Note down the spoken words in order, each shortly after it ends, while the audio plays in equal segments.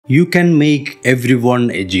You can make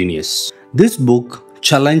everyone a genius. This book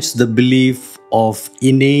challenges the belief of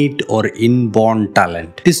innate or inborn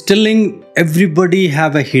talent. It is telling everybody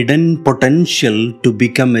have a hidden potential to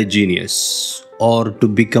become a genius or to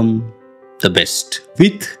become the best.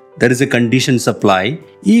 There is a conditions apply.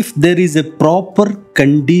 If there is a proper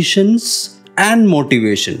conditions and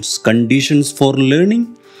motivations, conditions for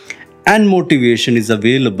learning and motivation is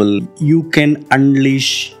available, you can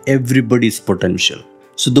unleash everybody's potential.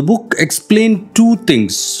 So the book explains two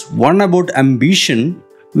things. One about ambition,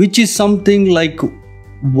 which is something like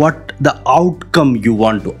what the outcome you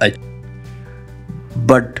want to achieve.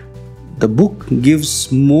 But the book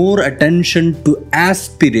gives more attention to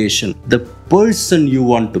aspiration, the person you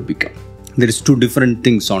want to become. There is two different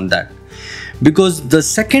things on that. Because the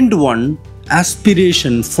second one,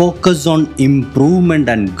 aspiration, focus on improvement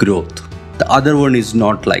and growth. The other one is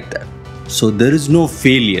not like that. So there is no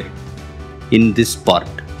failure in this part.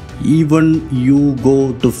 Even you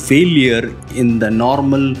go to failure in the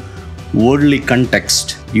normal worldly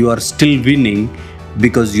context, you are still winning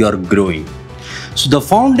because you are growing. So the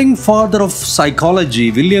founding father of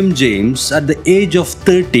psychology, William James, at the age of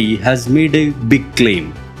 30 has made a big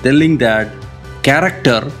claim, telling that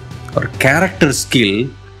character or character skill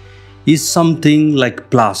is something like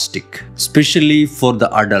plastic, especially for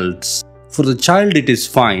the adults. For the child it is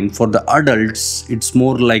fine, for the adults it's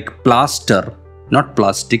more like plaster, not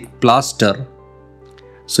plastic, plaster,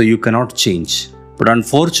 so you cannot change. But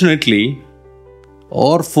unfortunately,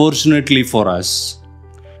 or fortunately for us,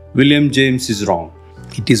 William James is wrong.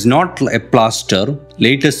 It is not a plaster.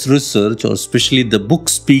 Latest research, or especially the book,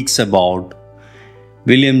 speaks about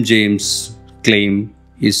William James' claim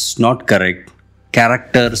is not correct.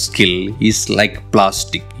 Character skill is like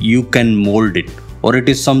plastic. You can mold it, or it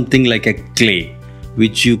is something like a clay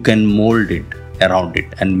which you can mold it around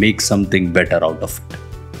it and make something better out of it.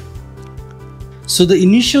 So the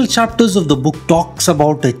initial chapters of the book talks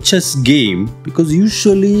about a chess game, because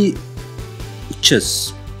usually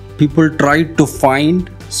chess, people try to find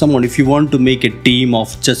someone. If you want to make a team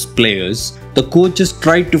of chess players, the coaches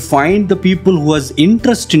try to find the people who has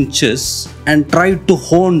interest in chess and try to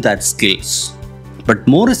hone that skills. But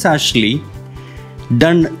Morris Ashley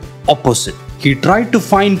done opposite. He tried to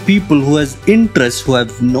find people who has interest, who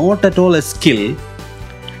have not at all a skill,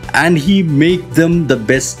 and he make them the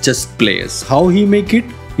best chess players. How he make it?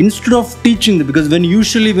 Instead of teaching them, because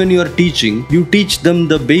usually when you are teaching, you teach them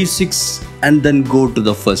the basics and then go to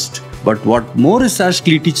the first. But what Morris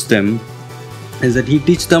Ashley teach them is that he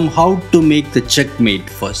teach them how to make the checkmate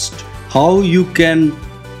first. How you can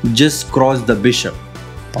just cross the bishop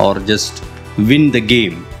or just win the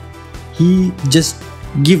game. He just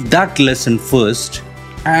give that lesson first,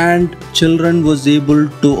 and children was able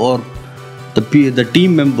to, or the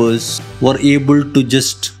team members were able to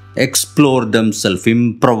just explore themselves,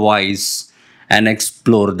 improvise and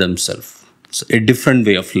explore themselves. It's a different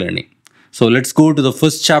way of learning. So let's go to the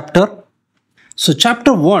first chapter. So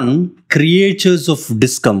chapter 1, creatures of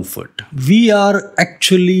discomfort. We are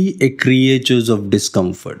actually a creatures of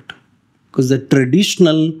discomfort, because the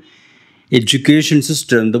traditional education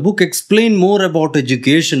system, the book explain more about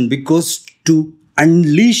education, because to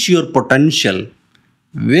unleash your potential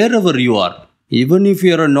wherever you are, even if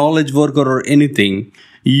you are a knowledge worker or anything,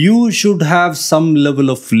 you should have some level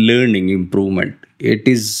of learning improvement. It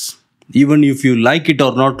is, even if you like it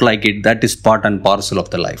or not like it, that is part and parcel of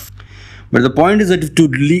the life. But the point is that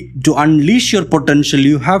to unleash your potential,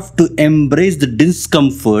 you have to embrace the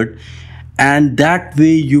discomfort, and that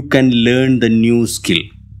way you can learn the new skill.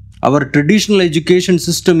 Our traditional education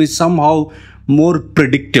system is somehow more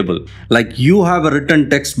predictable. Like you have a written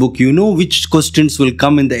textbook, you know which questions will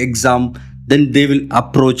come in the exam, then they will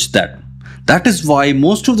approach that. That is why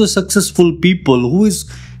most of the successful people who is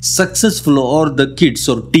successful, or the kids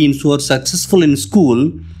or teens who are successful in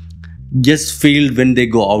school, just failed when they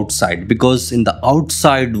go outside, because in the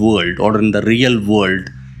outside world or in the real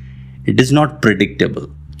world, it is not predictable.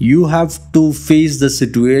 You have to face the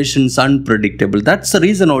situations unpredictable. That's the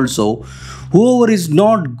reason also, whoever is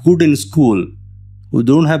not good in school, who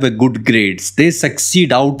don't have a good grades, they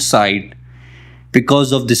succeed outside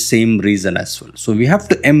because of the same reason as well. So we have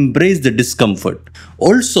to embrace the discomfort.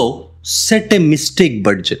 Also, set a mistake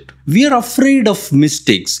budget. We are afraid of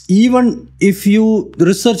mistakes. Even if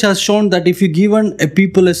research has shown that if you given a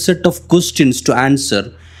people a set of questions to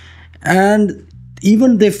answer, and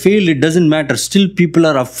even they fail, it doesn't matter. Still people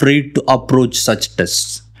are afraid to approach such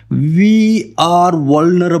tests. We are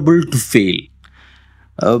vulnerable to fail.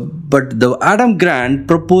 But the Adam Grant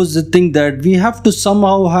proposed the thing that we have to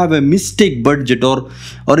somehow have a mistake budget, or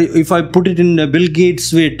if I put it in a Bill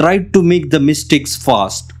Gates way, try to make the mistakes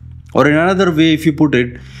fast. Or in another way, if you put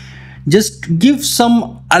it, just give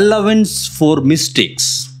some allowance for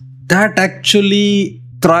mistakes. That actually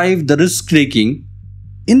thrive the risk taking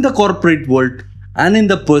in the corporate world and in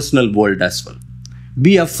the personal world as well.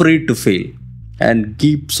 Be afraid to fail and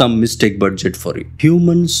keep some mistake budget for you.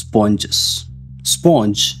 Human sponges.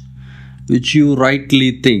 Sponge, which you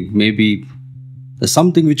rightly think maybe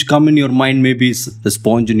something which come in your mind, maybe is the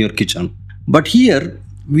sponge in your kitchen. But here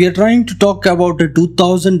we are trying to talk about a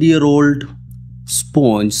 2000-year-old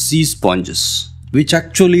sponge, sea sponges, which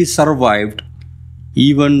actually survived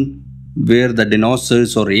even where the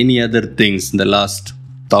dinosaurs or any other things in the last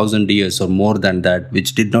 1000 years or more than that,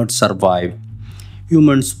 which did not survive.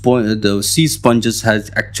 The sea sponges has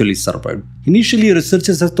actually survived. Initially,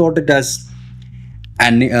 researchers have thought it as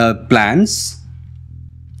plants,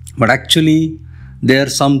 but actually they are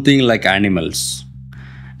something like animals,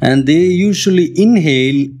 and they usually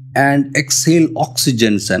inhale and exhale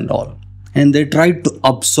oxygens and all, and they try to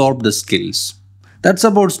absorb the skills. That's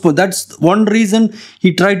one reason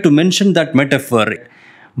he tried to mention that metaphor.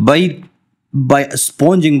 By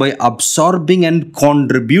sponging, by absorbing and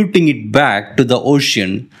contributing it back to the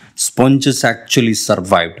ocean, sponges actually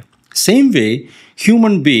survived. Same way,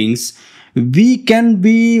 human beings, we can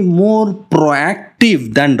be more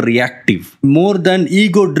proactive than reactive, more than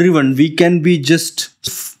ego driven. We can be just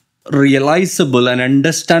realizable and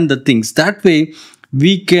understand the things. That way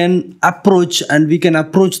we can approach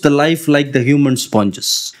the life like the human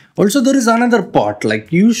sponges. Also, there is another part,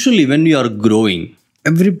 like usually when you are growing,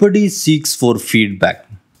 everybody seeks for feedback.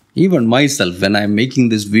 Even myself, when I'm making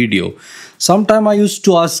this video, sometime I used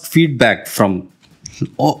to ask feedback from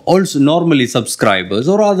also normally subscribers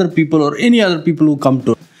or other people or any other people who come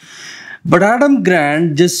to. But Adam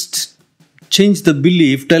Grant just changed the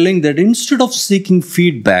belief, telling that instead of seeking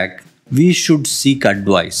feedback, we should seek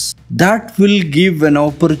advice. That will give an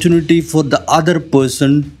opportunity for the other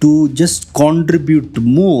person to just contribute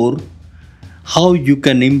more, how you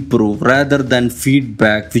can improve, rather than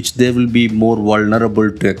feedback which they will be more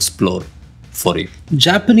vulnerable to explore for you.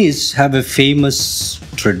 Japanese have a famous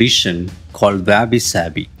tradition called wabi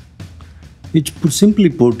sabi, which simply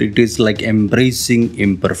put, it is like embracing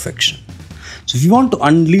imperfection. So if you want to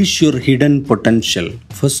unleash your hidden potential,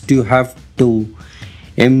 first you have to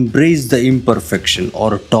embrace the imperfection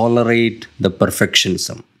or tolerate the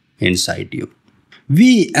perfectionism inside you.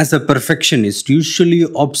 We as a perfectionist usually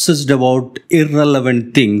obsessed about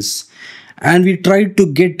irrelevant things, and we try to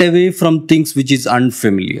get away from things which is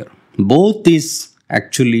unfamiliar. Both is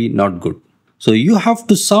actually not good. So you have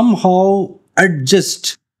to somehow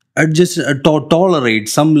tolerate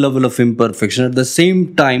some level of imperfection. At the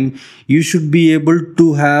same time, you should be able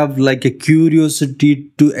to have like a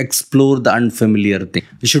curiosity to explore the unfamiliar thing.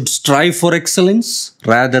 You should strive for excellence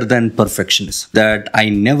rather than perfectionism. That I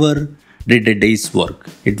never did a day's work.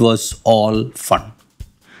 It was all fun.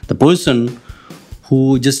 The person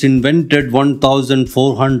who just invented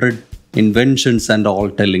 1400 inventions and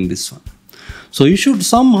all telling this one. So you should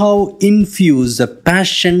somehow infuse a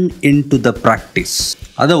passion into the practice.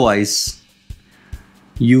 Otherwise,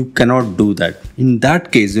 you cannot do that. In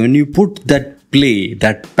that case, when you put that play,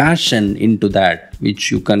 that passion into that,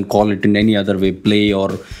 which you can call it in any other way, play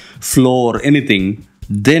or flow or anything,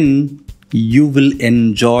 then you will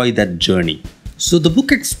enjoy that journey. So the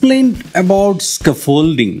book explained about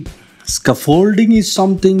scaffolding. Scaffolding is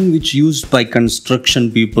something which used by construction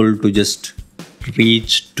people to just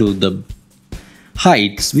reach to the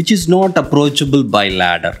heights which is not approachable by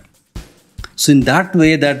ladder. So in that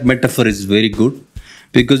way, that metaphor is very good,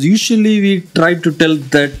 because usually we try to tell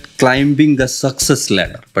that climbing the success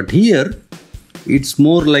ladder, but here it's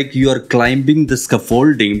more like you are climbing the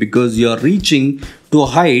scaffolding, because you are reaching to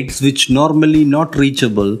heights which normally not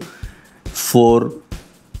reachable for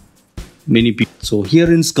many people. So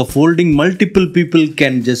here in scaffolding, multiple people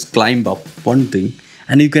can just climb up one thing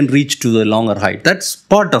and you can reach to the longer height. That's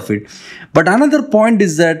part of it. But another point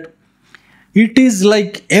is that it is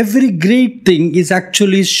like every great thing is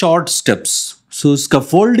actually short steps. So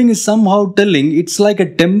scaffolding is somehow telling it's like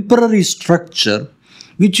a temporary structure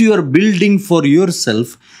which you are building for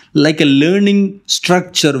yourself, like a learning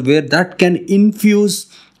structure where that can infuse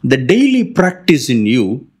the daily practice in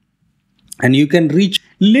you, and you can reach.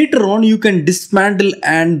 Later on, you can dismantle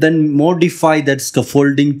and then modify that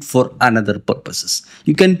scaffolding for another purposes.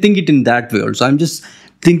 You can think it in that way also. I'm just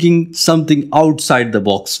thinking something outside the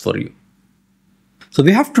box for you. So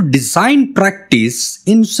we have to design practice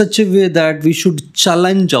in such a way that we should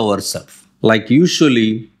challenge ourselves. Like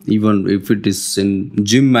usually, even if it is in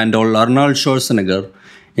gym and all, Arnold Schwarzenegger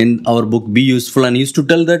in our book Be Useful, and he used to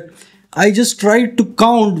tell that I just try to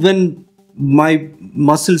count when my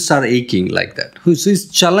muscles are aching like that. So it's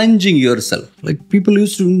challenging yourself. Like people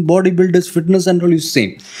used to in bodybuilders, fitness and all is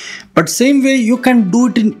same. But same way you can do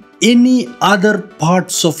it in any other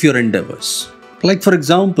parts of your endeavors. Like for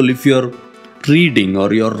example, if you're reading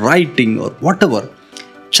or you're writing or whatever,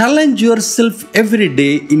 challenge yourself every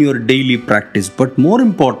day in your daily practice. But more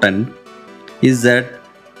important is that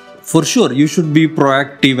for sure you should be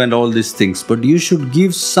proactive and all these things, but you should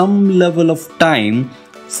give some level of time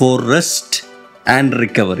for rest and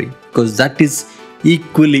recovery, because that is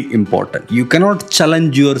equally important. You cannot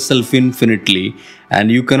challenge yourself infinitely and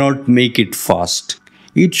you cannot make it fast.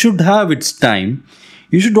 It should have its time.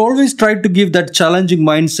 You should always try to give that challenging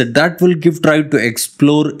mindset that will try to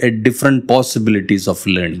explore a different possibilities of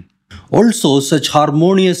learning. Also, such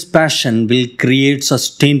harmonious passion will create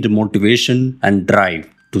sustained motivation and drive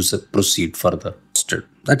to proceed further.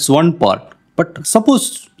 That's one part. But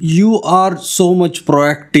suppose you are so much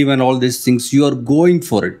proactive and all these things, you are going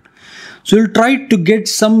for it. So you'll try to get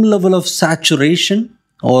some level of saturation,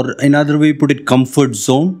 or another way put it, comfort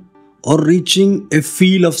zone, or reaching a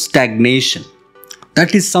feel of stagnation.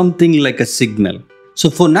 That is something like a signal. So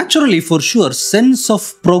for sure, sense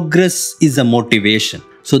of progress is a motivation.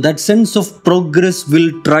 So that sense of progress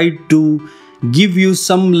will try to give you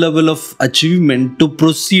some level of achievement to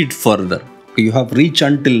proceed further. You have reached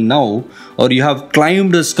until now, or you have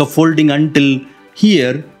climbed a scaffolding until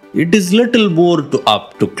here, it is little more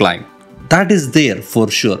to climb. That is there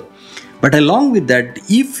for sure. But along with that,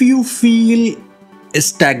 if you feel a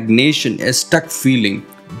stagnation, a stuck feeling,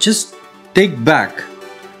 just take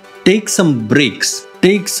some breaks,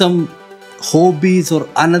 take some hobbies or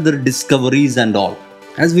another discoveries and all.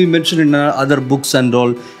 As we mentioned in other books and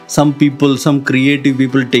all, some creative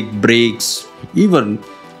people take breaks. Even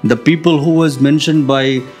the people who was mentioned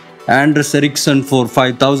by Anders Ericsson for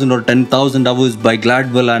 5,000 or 10,000 hours by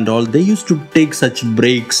Gladwell and all, they used to take such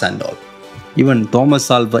breaks and all. Even Thomas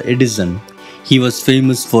Alva Edison, he was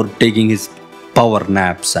famous for taking his power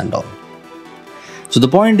naps and all. So the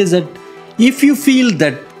point is that if you feel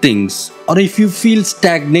that things, or if you feel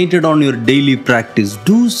stagnated on your daily practice,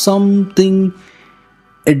 do something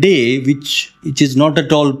a day which is not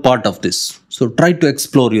at all part of this. So try to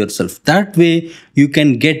explore yourself. That way you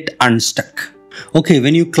can get unstuck. Okay,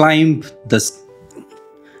 when you climb this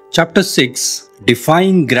chapter 6,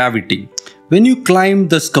 defying gravity. When you climb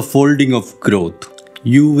the scaffolding of growth,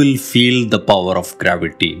 you will feel the power of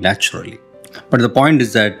gravity naturally. But the point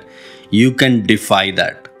is that you can defy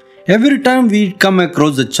that. Every time we come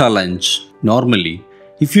across a challenge, normally,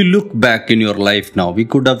 if you look back in your life now, we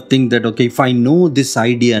could have think that, okay, if I know this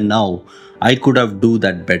idea now, I could have do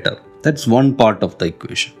that better. That's one part of the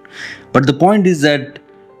equation. But the point is that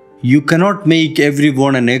you cannot make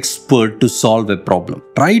everyone an expert to solve a problem.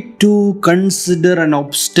 Try to consider an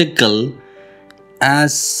obstacle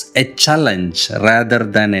as a challenge rather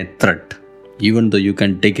than a threat, even though you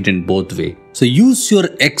can take it in both ways. So use your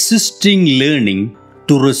existing learning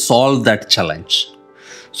to resolve that challenge.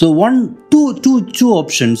 So two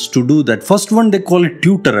options to do that. First one, they call it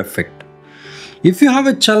tutor effect. If you have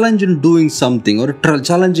a challenge in doing something, or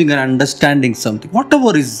challenging and understanding something,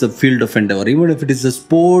 whatever is the field of endeavor, even if it is a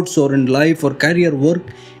sports or in life or career work,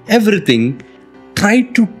 everything, try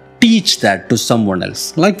to teach that to someone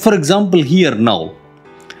else. Like for example, here now,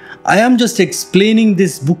 I am just explaining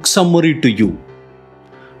this book summary to you.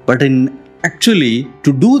 But actually,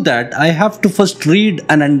 to do that, I have to first read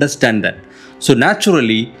and understand that. So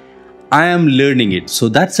naturally, I am learning it. So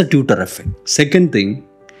that's a tutor effect. Second thing,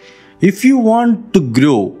 if you want to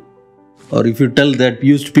grow, or if you tell that,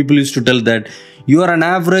 people used to tell that you are an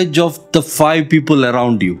average of the 5 people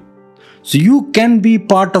around you. So you can be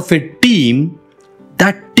part of a team.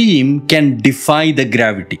 That team can defy the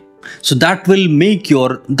gravity. So that will make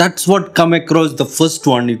that's what come across the first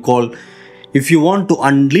one you call, if you want to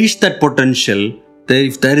unleash that potential,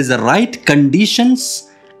 if there is a right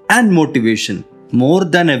conditions and motivation, more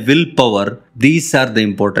than a willpower, these are the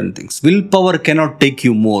important things. Willpower cannot take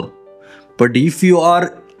you more. But if you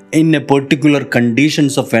are in a particular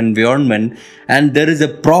conditions of environment and there is a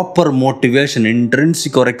proper motivation,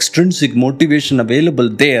 intrinsic or extrinsic motivation available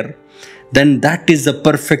there, then that is the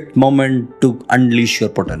perfect moment to unleash your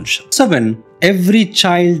potential. 7. Every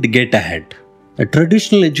child get ahead. A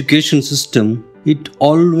traditional education system, it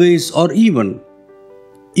always, or even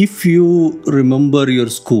if you remember your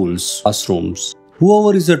schools, classrooms,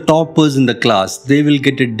 whoever is the toppers in the class, they will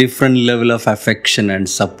get a different level of affection and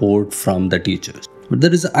support from the teachers. But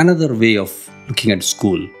there is another way of looking at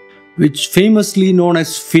school, which famously known as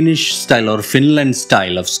Finnish style or Finland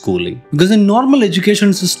style of schooling. Because in normal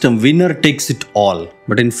education system, winner takes it all.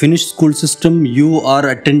 But in Finnish school system, you are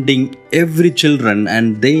attending every children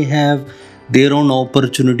and they have their own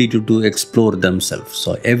opportunity to explore themselves.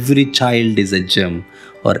 So every child is a gem,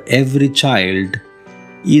 or every child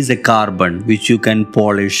is a carbon which you can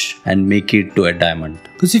polish and make it to a diamond.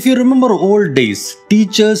 Because if you remember old days,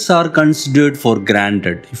 teachers are considered for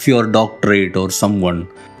granted. If you are doctorate or someone,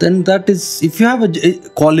 then that is, if you have a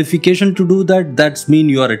qualification to do that, that's mean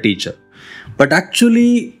you are a teacher. But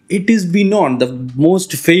actually, it is been known the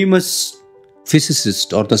most famous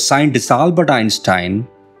physicist or the scientist Albert Einstein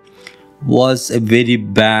was a very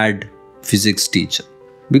bad physics teacher.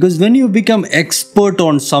 Because when you become expert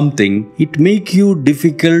on something, it makes you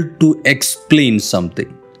difficult to explain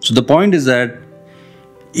something. So the point is that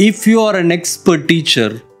if you are an expert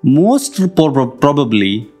teacher, most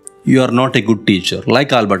probably you are not a good teacher,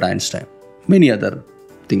 like Albert Einstein, many other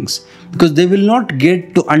things. Because they will not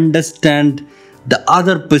get to understand the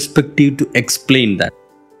other perspective to explain that.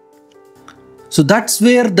 So that's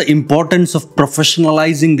where the importance of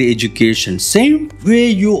professionalizing the education. Same way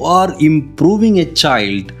you are improving a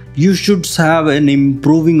child, you should have an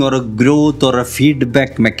improving or a growth or a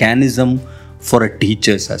feedback mechanism for a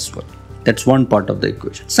teachers as well. That's one part of the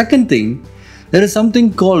equation. Second thing, there is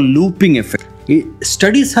something called looping effect.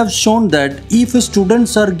 Studies have shown that if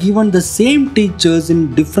students are given the same teachers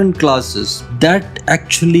in different classes, that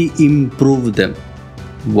actually improve them.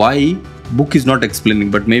 Why? Book is not explaining,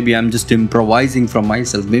 but maybe I'm just improvising from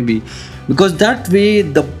myself, maybe because that way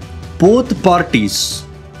the both parties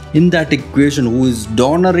in that equation, who is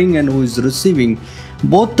donoring and who is receiving,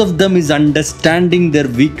 both of them is understanding their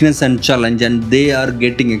weakness and challenge, and they are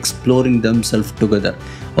getting exploring themselves together,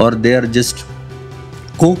 or they are just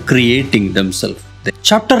co-creating themselves.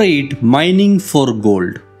 Chapter 8, Mining for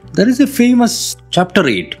Gold. There is a famous chapter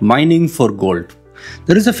 8, Mining for Gold.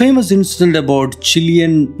 There is a famous incident about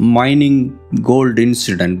Chilean mining gold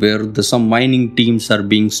incident where some mining teams are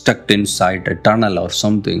being stuck inside a tunnel or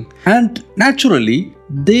something. And naturally,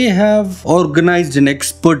 they have organized an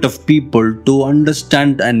expert of people to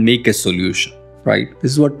understand and make a solution, right?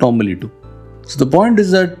 This is what normally do. So the point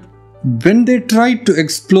is that when they tried to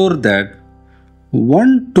explore that,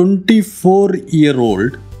 one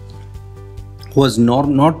 24-year-old was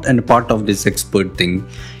not a part of this expert thing,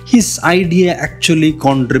 his idea actually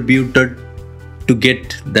contributed to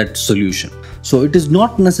get that solution. So it is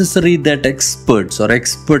not necessary that experts or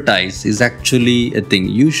expertise is actually a thing.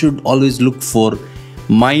 You should always look for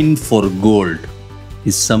mine for gold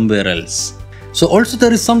is somewhere else. So also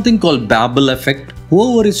there is something called Babel effect.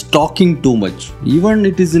 Whoever is talking too much, even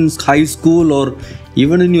it is in high school or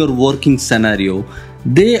even in your working scenario,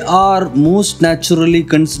 they are most naturally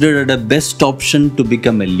considered a best option to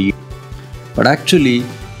become a leader. But actually,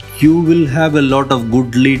 you will have a lot of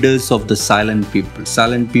good leaders of the silent people.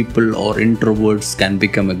 Silent people or introverts can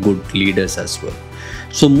become a good leaders as well.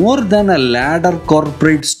 So more than a ladder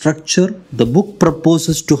corporate structure, the book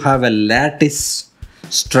proposes to have a lattice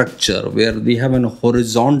structure where we have a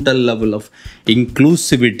horizontal level of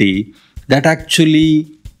inclusivity that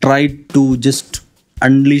actually try to just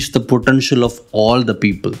unleash the potential of all the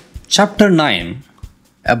people. Chapter 9,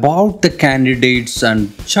 about the candidates,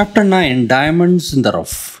 and Chapter 9, Diamonds in the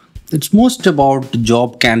Rough. It's most about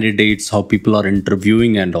job candidates, how people are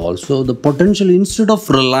interviewing, and also the potential, instead of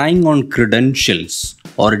relying on credentials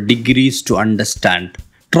or degrees to understand,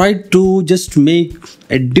 try to just make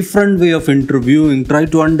a different way of interviewing, try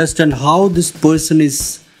to understand how this person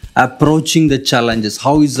is approaching the challenges,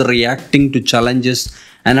 how is reacting to challenges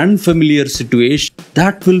and unfamiliar situation.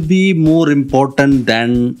 That will be more important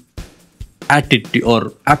than attitude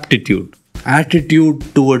or aptitude.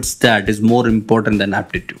 Attitude towards that is more important than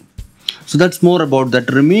aptitude. So that's more about that.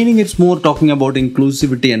 Remaining, it's more talking about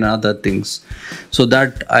inclusivity and other things. So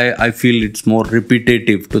that I feel it's more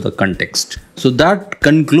repetitive to the context. So that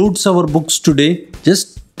concludes our books today.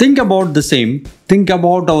 Just think about the same. Think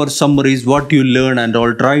about our summaries, what you learn, and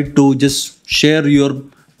all. Try to just share your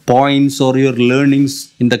points or your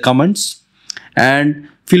learnings in the comments. And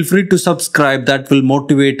feel free to subscribe. That will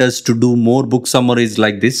motivate us to do more book summaries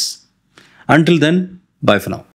like this. Until then, bye for now.